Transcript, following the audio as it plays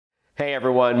Hey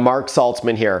everyone, Marc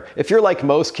Saltzman here. If you're like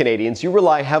most Canadians, you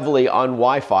rely heavily on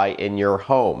Wi-Fi in your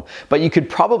home. But you could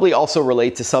probably also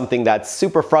relate to something that's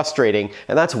super frustrating,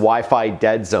 and that's Wi-Fi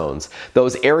dead zones.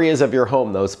 Those areas of your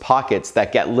home, those pockets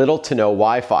that get little to no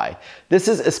Wi-Fi. This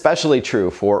is especially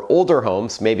true for older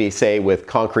homes, maybe say with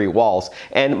concrete walls,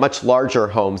 and much larger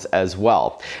homes as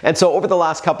well. And so over the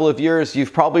last couple of years,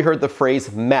 you've probably heard the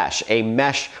phrase mesh, a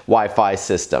mesh Wi-Fi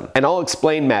system. And I'll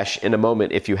explain mesh in a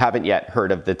moment if you haven't yet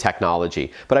heard of the technology.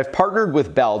 But I've partnered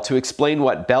with Bell to explain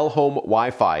what Bell Home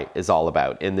Wi-Fi is all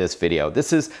about in this video.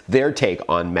 This is their take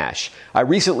on mesh. I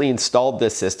recently installed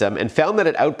this system and found that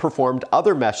it outperformed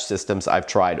other mesh systems I've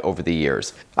tried over the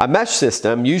years. A mesh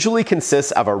system usually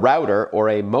consists of a router or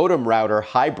a modem router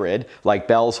hybrid like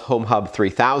Bell's Home Hub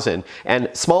 3000 and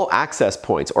small access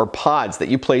points or pods that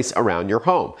you place around your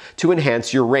home to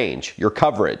enhance your range, your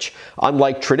coverage.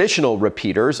 Unlike traditional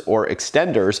repeaters or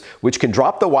extenders, which can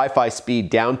drop the Wi-Fi speed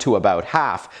down to about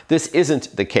half, this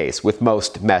isn't the case with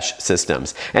most mesh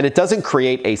systems. And it doesn't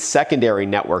create a secondary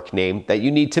network name that you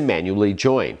need to manually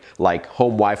join, like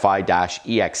Home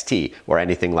Wi-Fi-EXT or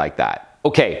anything like that.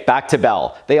 Okay, back to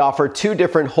Bell. They offer two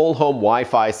different whole home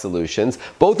Wi-Fi solutions,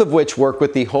 both of which work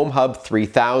with the Home Hub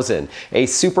 3000, a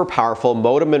super powerful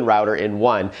modem and router in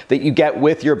one that you get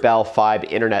with your Bell 5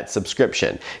 internet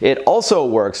subscription. It also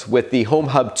works with the Home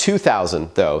Hub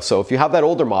 2000 though, so if you have that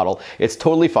older model, it's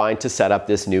totally fine to set up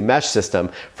this new mesh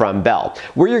system from Bell.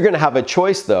 Where you're going to have a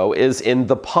choice though is in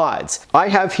the pods. I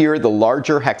have here the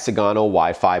larger hexagonal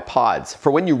Wi-Fi pods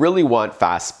for when you really want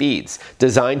fast speeds,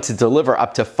 designed to deliver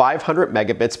up to 500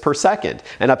 megabits per second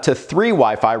and up to 3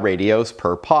 Wi-Fi radios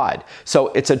per pod. So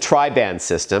it's a tri-band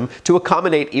system to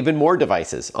accommodate even more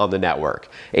devices on the network.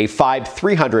 A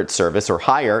 5300 service or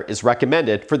higher is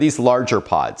recommended for these larger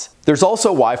pods. There's also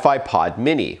Wi-Fi Pod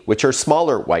Mini, which are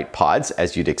smaller white pods,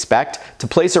 as you'd expect, to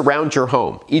place around your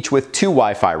home, each with 2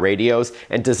 Wi-Fi radios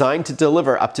and designed to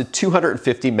deliver up to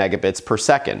 250 megabits per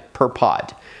second per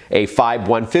pod. A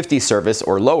 5150 service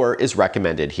or lower is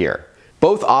recommended here.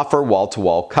 Both offer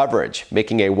wall-to-wall coverage,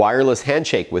 making a wireless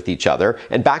handshake with each other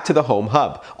and back to the home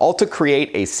hub, all to create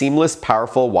a seamless,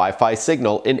 powerful Wi-Fi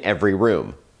signal in every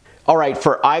room. Alright,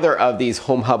 for either of these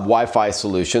Home Hub Wi-Fi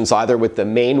solutions, either with the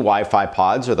main Wi-Fi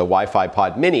pods or the Wi-Fi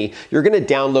Pod Mini, you're going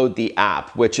to download the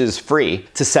app, which is free,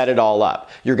 to set it all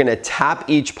up. You're going to tap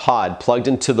each pod plugged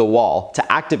into the wall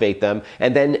to activate them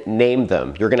and then name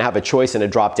them. You're going to have a choice in a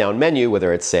drop-down menu,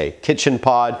 whether it's, say, Kitchen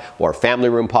Pod or Family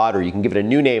Room Pod, or you can give it a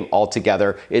new name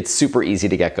altogether. It's super easy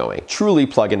to get going. Truly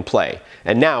plug and play.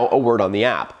 And now, a word on the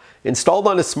app. Installed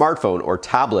on a smartphone or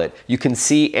tablet, you can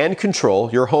see and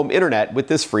control your home internet with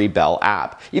this free Bell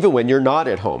app, even when you're not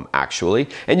at home, actually.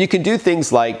 And you can do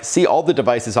things like see all the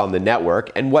devices on the network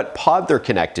and what pod they're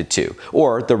connected to,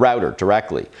 or the router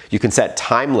directly. You can set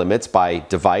time limits by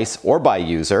device or by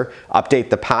user,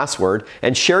 update the password,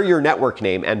 and share your network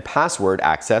name and password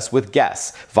access with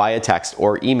guests via text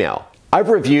or email. I've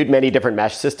reviewed many different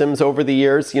mesh systems over the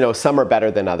years. Some are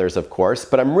better than others, of course,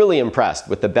 but I'm really impressed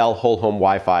with the Bell Whole Home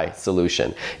Wi-Fi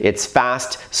solution. It's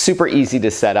fast, super easy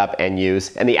to set up and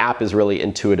use, and the app is really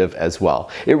intuitive as well.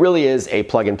 It really is a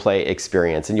plug-and-play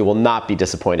experience, and you will not be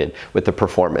disappointed with the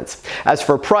performance. As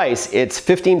for price, it's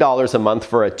 $15 a month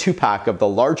for a 2-pack of the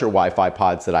larger Wi-Fi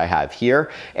pods that I have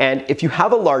here, and if you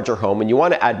have a larger home and you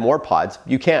want to add more pods,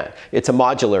 you can. It's a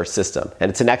modular system,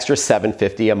 and it's an extra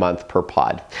 $7.50 a month per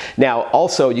pod. Now,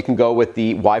 also, you can go with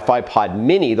the Wi-Fi Pod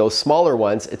Mini, those smaller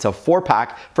ones. It's a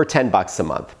 4-pack for $10 a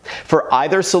month. For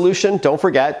either solution, don't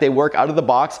forget, they work out of the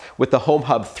box with the Home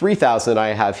Hub 3000 I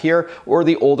have here or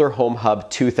the older Home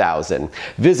Hub 2000.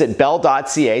 Visit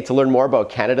bell.ca to learn more about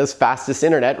Canada's fastest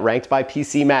internet ranked by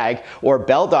PC Mag, or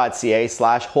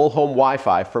bell.ca/wholehome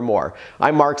Wi-Fi for more.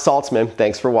 I'm Marc Saltzman.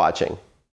 Thanks for watching.